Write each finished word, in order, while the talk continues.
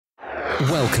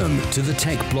Welcome to the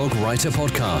Tech Blog Writer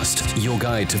Podcast, your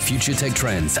guide to future tech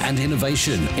trends and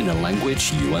innovation in a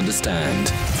language you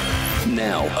understand.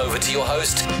 Now, over to your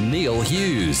host, Neil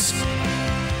Hughes.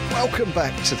 Welcome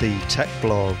back to the Tech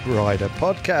Blog Writer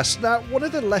Podcast. Now, one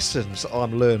of the lessons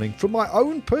I'm learning from my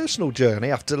own personal journey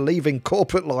after leaving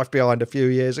corporate life behind a few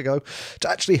years ago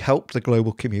to actually help the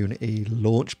global community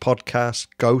launch podcasts,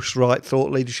 ghostwrite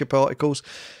thought leadership articles,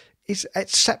 is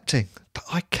accepting that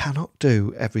I cannot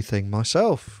do everything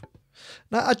myself.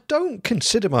 Now, I don't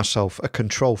consider myself a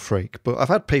control freak, but I've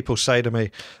had people say to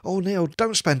me, "Oh, Neil,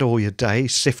 don't spend all your day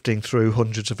sifting through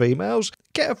hundreds of emails.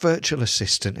 Get a virtual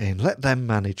assistant in, let them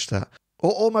manage that."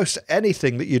 Or almost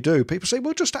anything that you do, people say,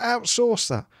 "Well, just outsource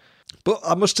that." But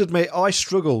I must admit, I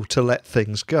struggle to let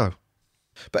things go.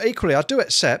 But equally, I do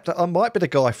accept that I might be the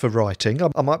guy for writing,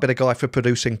 I might be the guy for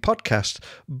producing podcasts,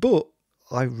 but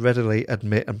I readily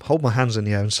admit and hold my hands in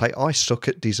the air and say I suck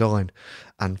at design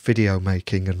and video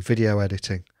making and video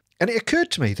editing. And it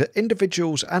occurred to me that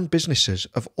individuals and businesses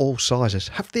of all sizes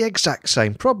have the exact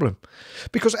same problem.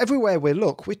 Because everywhere we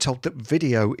look, we're told that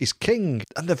video is king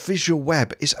and the visual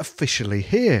web is officially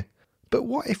here. But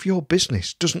what if your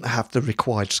business doesn't have the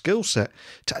required skill set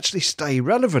to actually stay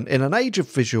relevant in an age of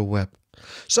visual web?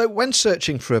 So when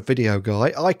searching for a video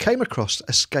guy, I came across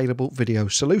a scalable video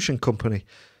solution company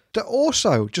that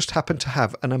also just happened to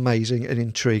have an amazing and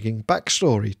intriguing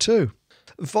backstory too.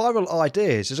 Viral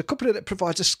Ideas is a company that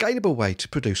provides a scalable way to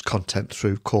produce content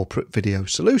through corporate video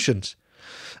solutions.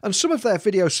 And some of their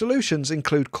video solutions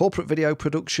include corporate video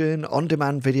production,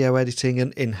 on-demand video editing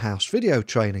and in-house video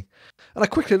training. And I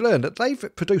quickly learned that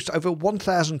they've produced over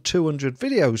 1,200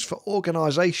 videos for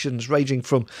organisations ranging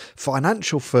from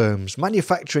financial firms,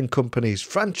 manufacturing companies,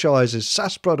 franchises,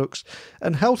 SaaS products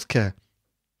and healthcare.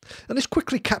 And this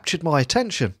quickly captured my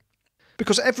attention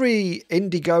because every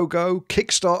Indiegogo,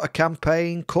 Kickstarter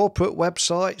campaign, corporate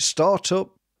website, startup,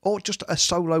 or just a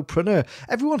solopreneur,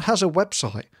 everyone has a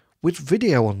website with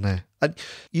video on there. And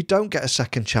you don't get a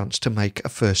second chance to make a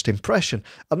first impression.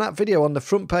 And that video on the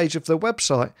front page of the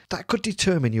website, that could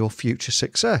determine your future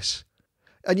success.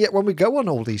 And yet when we go on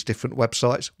all these different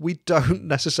websites, we don't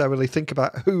necessarily think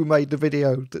about who made the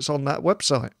video that's on that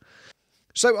website.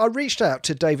 So I reached out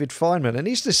to David Feinman, and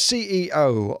he's the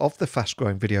CEO of the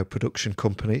fast-growing video production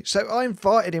company. So I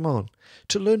invited him on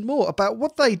to learn more about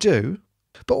what they do,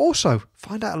 but also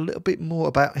find out a little bit more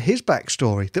about his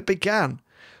backstory that began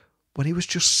when he was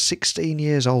just 16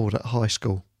 years old at high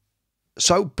school.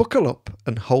 So buckle up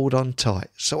and hold on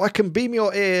tight so I can beam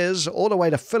your ears all the way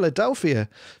to Philadelphia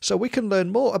so we can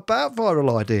learn more about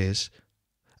Viral Ideas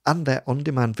and their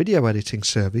on-demand video editing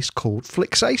service called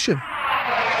Flixation.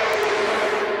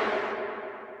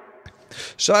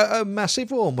 So a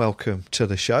massive warm welcome to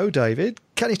the show, David.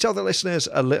 Can you tell the listeners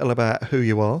a little about who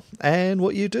you are and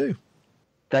what you do?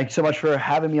 Thank you so much for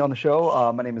having me on the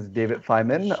show. My name is David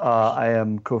Feinman. I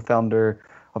am co-founder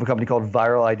of a company called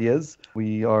Viral Ideas.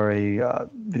 We are a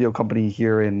video company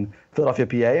here in Philadelphia,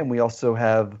 PA, and we also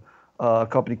have a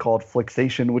company called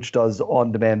Flixation, which does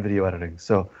on-demand video editing.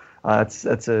 So that's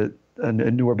a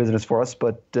newer business for us,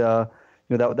 but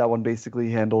that one basically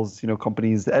handles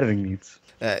companies' editing needs.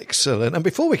 Excellent. And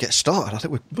before we get started, I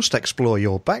think we must explore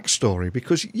your backstory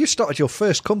because you started your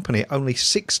first company at only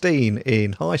 16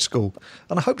 in high school.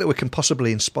 And I hope that we can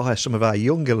possibly inspire some of our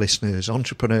younger listeners,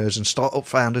 entrepreneurs and startup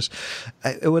founders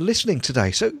who are listening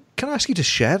today. So can I ask you to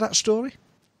share that story?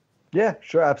 Yeah,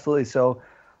 sure. Absolutely. So,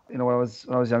 when I was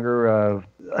younger,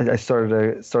 I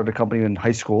started a company in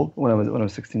high school when I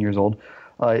was 16 years old.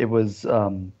 It was,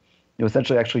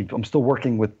 essentially, actually, I'm still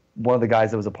working with one of the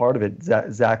guys that was a part of it,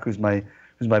 Zach, who's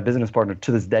my business partner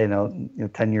to this day now,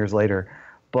 10 years later.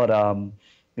 But,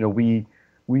 we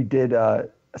did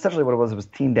essentially what it was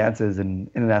team dances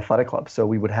in an athletic club. So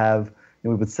we would have,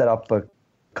 we would set up a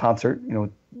concert.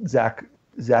 Zach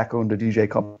owned a DJ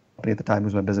company at the time, who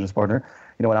was my business partner.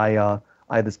 And I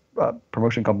had this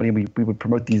promotion company, and we would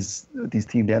promote these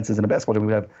team dances in a basketball game.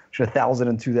 We would have 1,000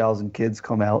 and 2,000 kids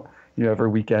come out, every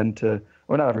weekend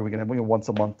not every weekend, once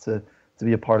a month to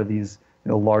be a part of these,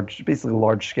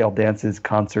 large scale dances,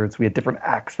 concerts. We had different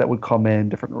acts that would come in,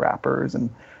 different rappers and,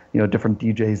 different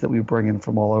DJs that we would bring in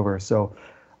from all over. So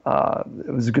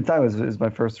it was a good time. It was my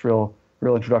first real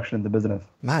introduction into business.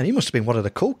 Man, you must have been one of the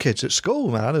cool kids at school,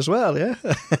 man, as well, yeah?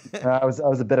 I was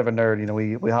a bit of a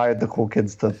nerd. We hired the cool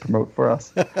kids to promote for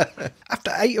us.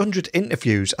 After 800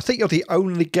 interviews, I think you're the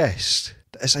only guest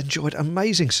that has enjoyed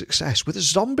amazing success with a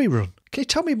zombie run. Can you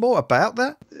tell me more about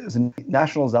that? It was a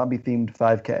national zombie-themed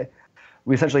 5K.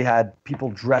 we essentially had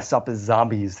people dress up as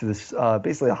zombies to this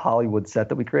basically a Hollywood set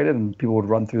that we created, and people would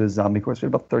run through the zombie course. We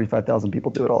had about 35,000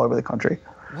 people do it all over the country.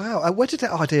 Wow. Where did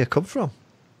that idea come from?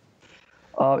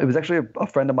 It was actually a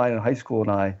friend of mine in high school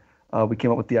and I. We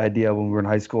came up with the idea when we were in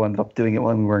high school, ended up doing it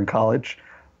when we were in college.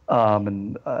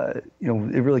 It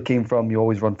really came from, you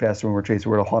always run faster when we're chased.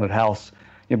 We were at a haunted house,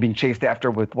 being chased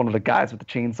after with one of the guys with the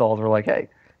chainsaws. We're like, hey,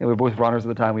 we were both runners at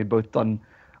the time. We had both done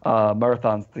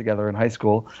marathons together in high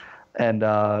school. And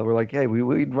we're like, hey,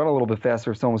 we'd run a little bit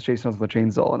faster if someone was chasing us with a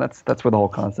chainsaw. And that's where the whole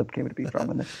concept came to be from.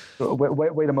 And so a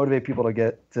way to motivate people to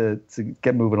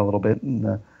get moving a little bit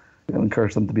and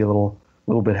encourage them to be a little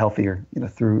bit healthier,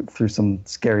 through some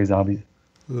scary zombies.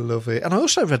 Love it. And I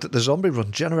also read that the zombie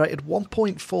run generated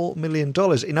 $1.4 million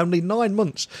in only 9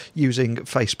 months using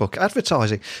Facebook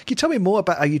advertising. Can you tell me more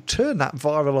about how you turned that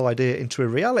viral idea into a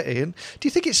reality? And do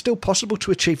you think it's still possible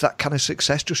to achieve that kind of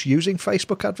success just using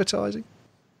Facebook advertising?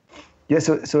 Yeah,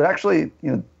 so it actually,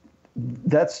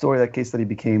 that story, that case study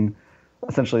became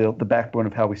essentially the backbone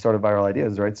of how we started Viral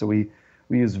Ideas, right? So we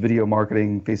use video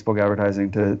marketing, Facebook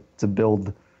advertising to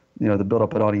build, to build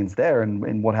up an audience there.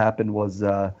 And what happened was,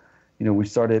 we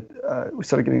started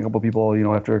getting a couple of people,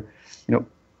 after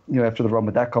the run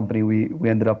with that company, we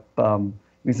ended up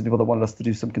meeting some people that wanted us to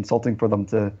do some consulting for them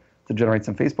to generate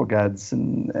some Facebook ads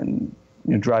and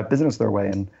drive business their way.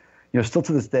 And still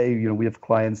to this day, we have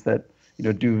clients that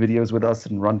do videos with us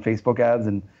and run Facebook ads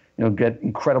and get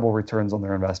incredible returns on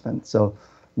their investment. So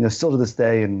still to this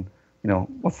day, and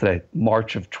what's today,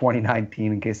 March of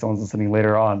 2019, in case someone's listening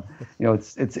later on,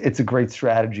 it's a great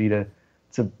strategy to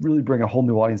really bring a whole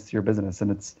new audience to your business.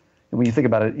 And when you think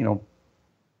about it,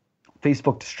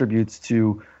 Facebook distributes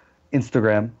to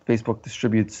Instagram, Facebook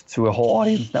distributes to a whole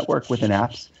audience network within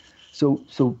apps. So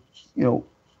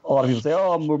a lot of people say,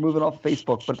 oh, we're moving off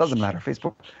Facebook, but it doesn't matter.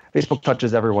 Facebook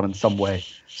touches everyone in some way.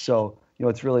 So,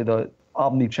 it's really the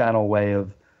omni-channel way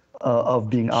of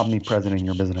being omnipresent in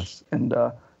your business, and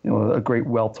a great,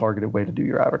 well-targeted way to do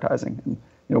your advertising. And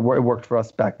it worked for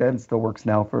us back then. It still works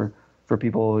now for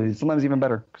people. Sometimes even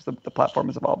better because the platform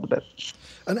has evolved a bit.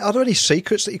 And are there any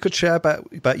secrets that you could share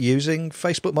about using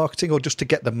Facebook marketing, or just to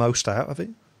get the most out of it?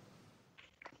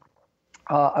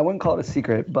 I wouldn't call it a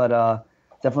secret, but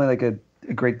definitely like a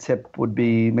great tip would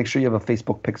be make sure you have a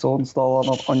Facebook pixel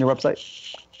installed on your website.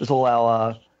 This will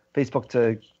allow Facebook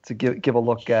to give a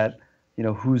look at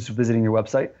who's visiting your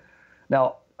website.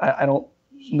 Now, I don't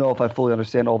know if I fully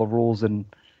understand all the rules in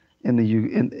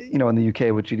the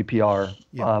UK with GDPR,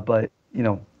 but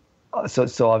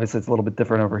so obviously it's a little bit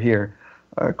different over here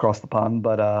across the pond.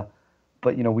 But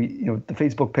the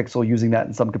Facebook pixel, using that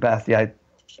in some capacity, I'm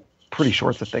pretty sure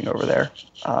it's a thing over there.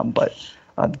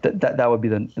 That would be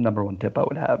the number one tip I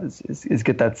would have is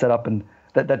get that set up, and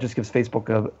that just gives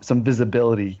Facebook some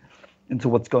visibility into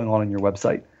what's going on in your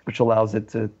website, which allows it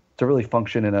to really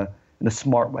function in a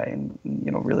smart way, and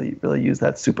really use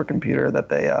that supercomputer that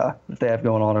they have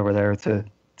going on over there to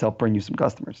help bring you some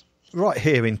customers. Right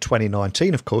here in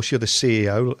 2019, of course, you're the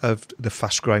CEO of the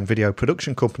fast-growing video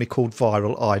production company called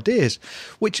Viral Ideas,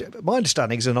 which, my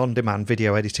understanding, is an on-demand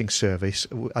video editing service,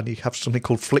 and you have something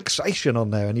called Flixation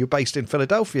on there, and you're based in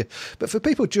Philadelphia. But for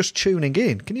people just tuning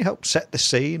in, can you help set the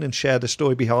scene and share the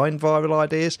story behind Viral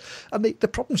Ideas and the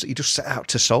problems that you just set out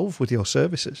to solve with your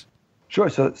services? Sure.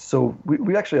 So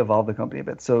we actually evolved the company a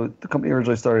bit. So the company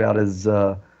originally started out as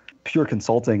pure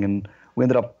consulting, and we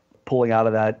ended up pulling out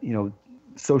of that,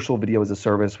 social video as a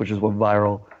service, which is what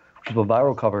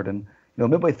Viral covered. And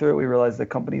midway through it, we realized that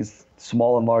companies,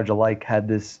 small and large alike, had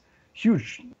this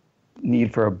huge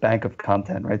need for a bank of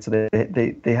content, right? So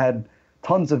they had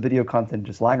tons of video content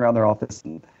just lying around their office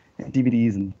and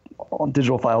DVDs and on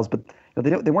digital files, but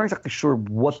they weren't exactly sure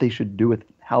what they should do with it,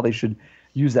 how they should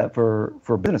use that for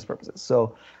business purposes.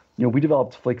 So we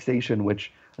developed Flixation,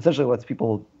 which essentially lets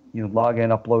people log in,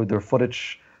 upload their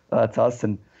footage to us,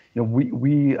 and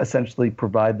we essentially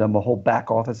provide them a whole back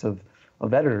office of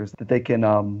editors that they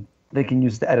can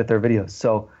use to edit their videos.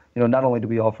 So not only do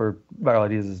we offer Viral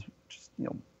Ideas as just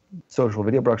social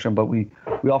video production, but we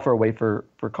offer a way for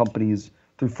companies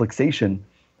through Flixation,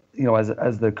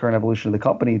 as the current evolution of the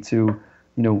company, to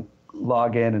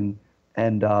log in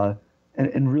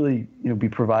and really be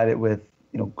provided with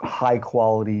high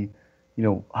quality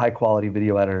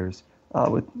video editors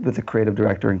with a creative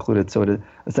director included. So it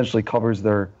essentially covers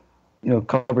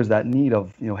that need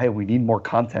of hey, we need more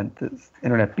content. This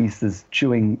internet beast is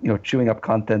chewing up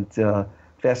content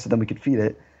faster than we could feed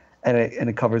it, and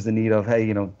it covers the need of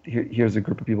hey, here's a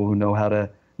group of people who know how to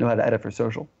edit for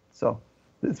social. So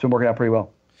it's been working out pretty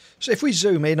well. So if we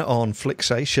zoom in on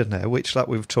Flixation now, which, like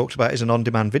we've talked about, is an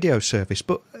on-demand video service,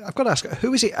 but I've got to ask,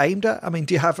 who is it aimed at? I mean,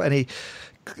 do you have any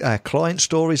client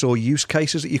stories or use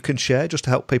cases that you can share just to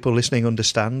help people listening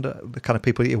understand the kind of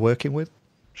people that you're working with?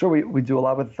 Sure, we do a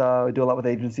lot with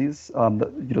agencies.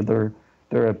 They're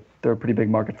a pretty big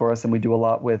market for us, and we do a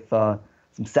lot with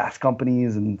some SaaS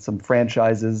companies and some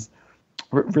franchises.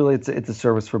 Really, it's a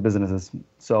service for businesses.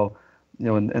 So,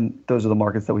 and those are the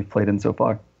markets that we've played in so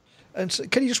far. And so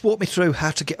can you just walk me through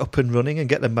how to get up and running and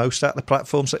get the most out of the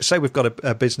platforms? Let's say we've got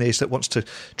a business that wants to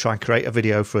try and create a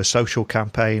video for a social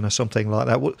campaign or something like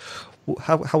that.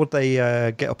 How would they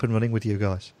get up and running with you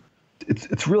guys?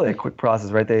 It's really a quick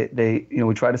process, right?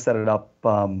 We try to set it up.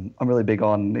 I'm really big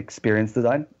on experience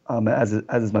design, as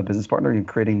is my business partner, in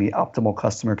creating the optimal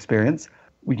customer experience.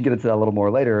 We can get into that a little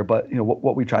more later, but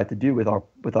what we try to do with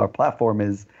our platform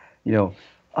is,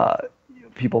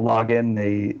 people log in,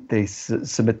 they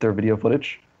submit their video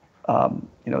footage,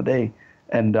 they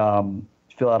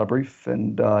fill out a brief,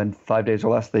 and in 5 days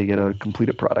or less, they get a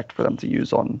completed product for them to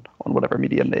use on whatever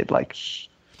medium they'd like.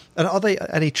 And are there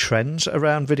any trends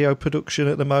around video production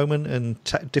at the moment and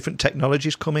different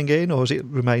technologies coming in, or has it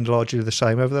remained largely the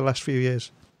same over the last few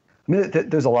years? I mean,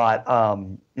 there's a lot. I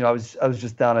was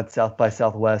just down at South by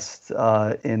Southwest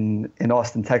in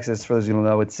Austin, Texas. For those who don't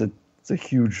know, it's a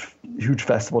huge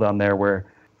festival down there where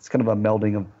it's kind of a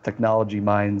melding of technology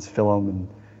minds, film, and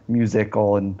music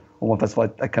all in one festival.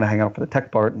 I kind of hang out for the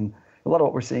tech part, and a lot of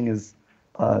what we're seeing is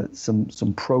some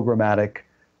programmatic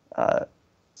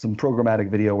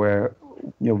video where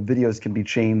videos can be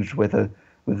changed with a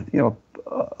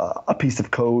piece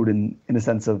of code, and in a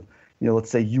sense of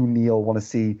let's say you, Neil, want to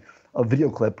see a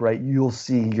video clip, right? You'll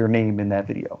see your name in that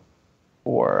video,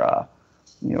 or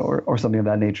something of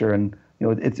that nature, and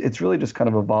it's really just kind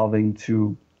of evolving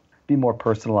to be more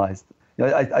personalized.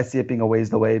 I see it being a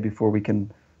ways away before we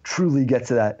can truly get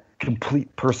to that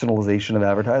complete personalization of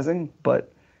advertising,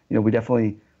 but we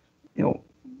definitely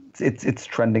it's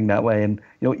trending that way, and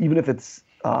even if it's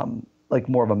like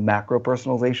more of a macro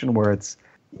personalization where it's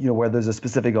where there's a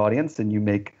specific audience and you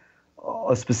make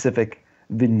a specific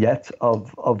vignette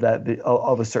of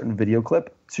a certain video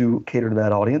clip to cater to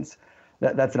that audience,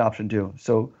 that's an option too.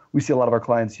 So we see a lot of our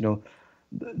clients,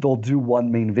 they'll do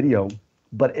one main video,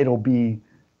 but it'll be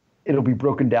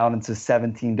broken down into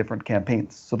 17 different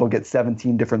campaigns. So they'll get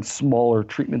 17 different smaller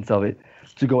treatments of it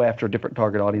to go after different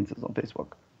target audiences on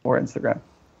Facebook or Instagram.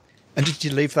 And did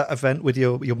you leave that event with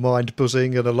your mind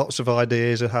buzzing and lots of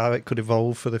ideas of how it could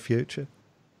evolve for the future?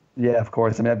 Yeah, of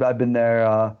course. I mean, I've been there.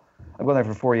 I've gone there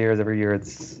for 4 years. Every year,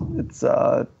 it's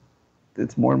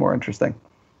more and more interesting.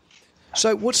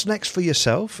 So, what's next for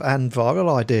yourself and Viral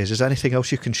Ideas? Is there anything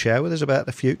else you can share with us about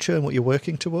the future and what you're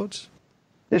working towards?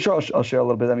 Yeah, sure. I'll share a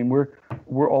little bit. I mean,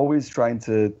 we're always trying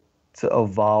to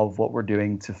evolve what we're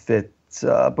doing to fit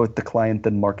both the client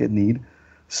and market need.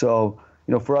 So,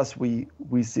 for us, we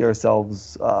see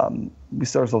ourselves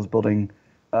building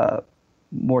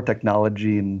more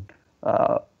technology and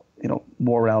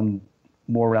more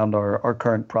around our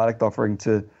current product offering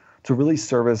to really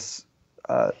service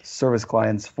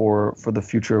clients for the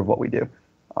future of what we do.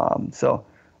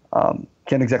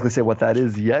 Can't exactly say what that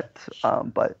is yet,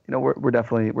 but we're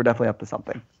definitely up to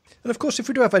something. And of course, if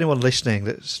we do have anyone listening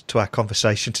that's to our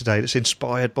conversation today that's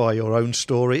inspired by your own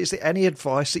story, is there any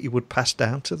advice that you would pass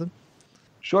down to them?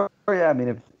 Sure. Yeah. I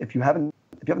mean, if you haven't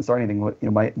started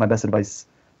anything, my best advice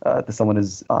to someone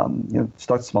is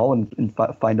start small and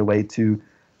find a way to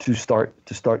start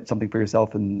something for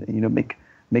yourself, and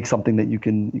make something that you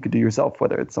could do yourself,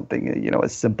 whether it's something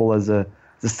as simple as a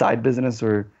side business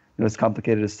or as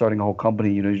complicated as starting a whole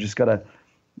company. You just gotta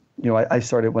I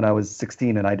started when I was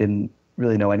 16 and I didn't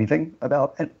really know anything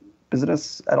about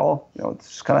business at all. It's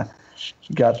just kind of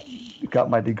got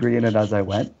my degree in it as I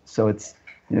went. So it's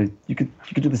you could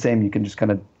do the same. You can just kind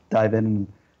of dive in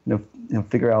and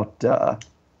figure out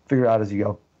as you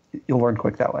go. You'll learn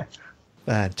quick that way.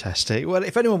 Fantastic. Well,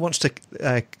 if anyone wants to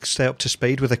stay up to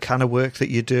speed with the kind of work that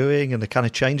you're doing and the kind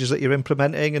of changes that you're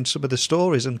implementing and some of the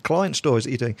stories and client stories that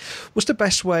you're doing, what's the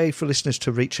best way for listeners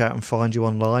to reach out and find you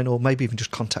online, or maybe even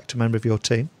just contact a member of your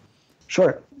team?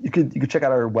 Sure. You could check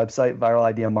out our website,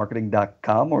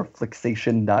 viralideamarketing.com or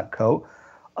flixation.co.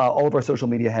 All of our social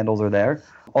media handles are there.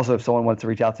 Also, if someone wants to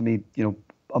reach out to me,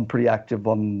 I'm pretty active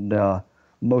on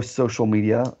most social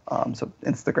media, so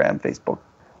Instagram, Facebook,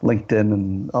 LinkedIn,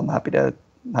 and I'm happy to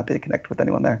connect with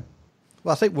anyone there.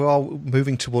 Well, I think we're all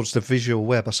moving towards the visual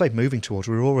web. I say moving towards,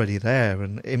 we're already there,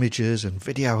 and images and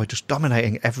video are just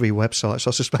dominating every website.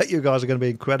 So I suspect you guys are going to be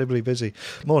incredibly busy.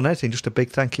 More than anything, just a big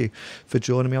thank you for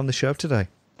joining me on the show today.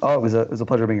 Oh, it was a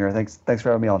pleasure being here. Thanks for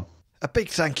having me on. A big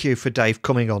thank you for Dave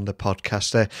coming on the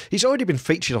podcast there. He's already been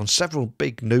featured on several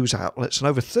big news outlets and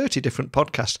over 30 different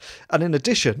podcasts. And in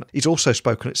addition, he's also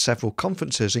spoken at several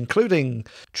conferences, including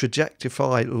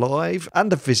Trajectify Live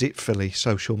and the Visit Philly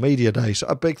social media day. So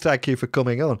a big thank you for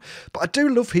coming on. But I do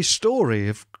love his story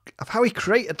of how he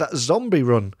created that zombie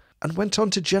run and went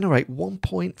on to generate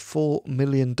 $1.4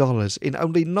 million in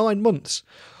only 9 months,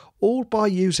 all by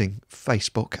using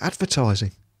Facebook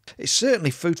advertising. It's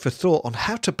certainly food for thought on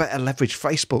how to better leverage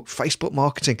Facebook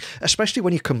marketing, especially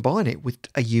when you combine it with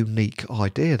a unique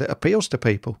idea that appeals to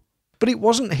people. But it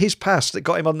wasn't his past that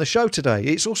got him on the show today.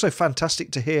 It's also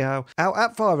fantastic to hear how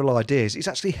at Viral Ideas is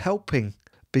actually helping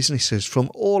businesses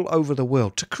from all over the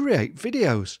world to create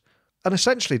videos. And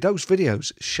essentially those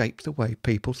videos shape the way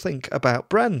people think about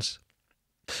brands.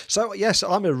 So yes,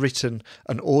 I'm a written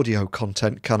and audio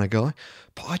content kind of guy,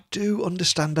 but I do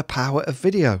understand the power of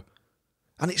video.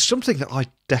 And it's something that I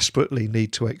desperately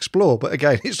need to explore. But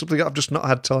again, it's something I've just not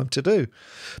had time to do.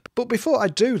 But before I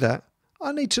do that,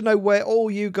 I need to know where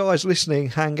all you guys listening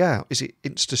hang out. Is it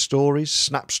Insta Stories,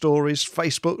 Snap Stories,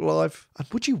 Facebook Live? And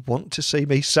would you want to see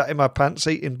me sat in my pants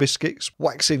eating biscuits,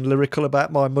 waxing lyrical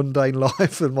about my mundane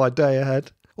life and my day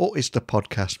ahead? Or is the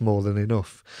podcast more than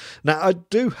enough? Now, I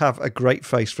do have a great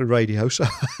face for radio, so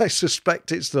I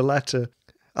suspect it's the latter.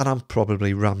 And I'm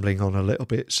probably rambling on a little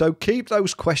bit. So keep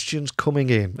those questions coming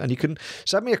in. And you can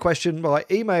send me a question by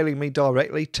emailing me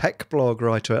directly,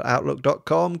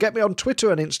 techblogwriter@outlook.com. Get me on Twitter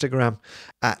and Instagram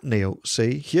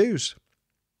 @NeilC.Hughes.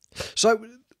 So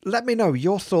let me know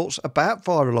your thoughts about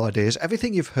Viral Ideas,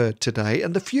 everything you've heard today,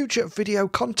 and the future of video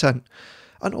content.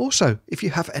 And also, if you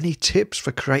have any tips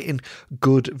for creating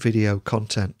good video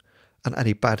content and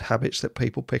any bad habits that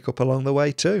people pick up along the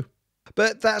way too.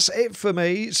 But that's it for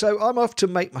me, so I'm off to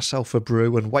make myself a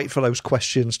brew and wait for those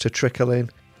questions to trickle in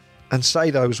and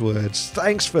say those words.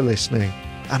 Thanks for listening,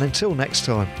 and until next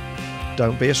time,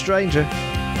 don't be a stranger.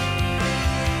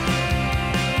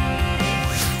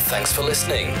 Thanks for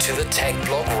listening to the Tech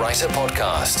Blog Writer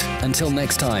Podcast. Until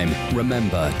next time,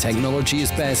 remember, technology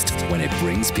is best when it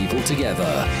brings people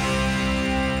together.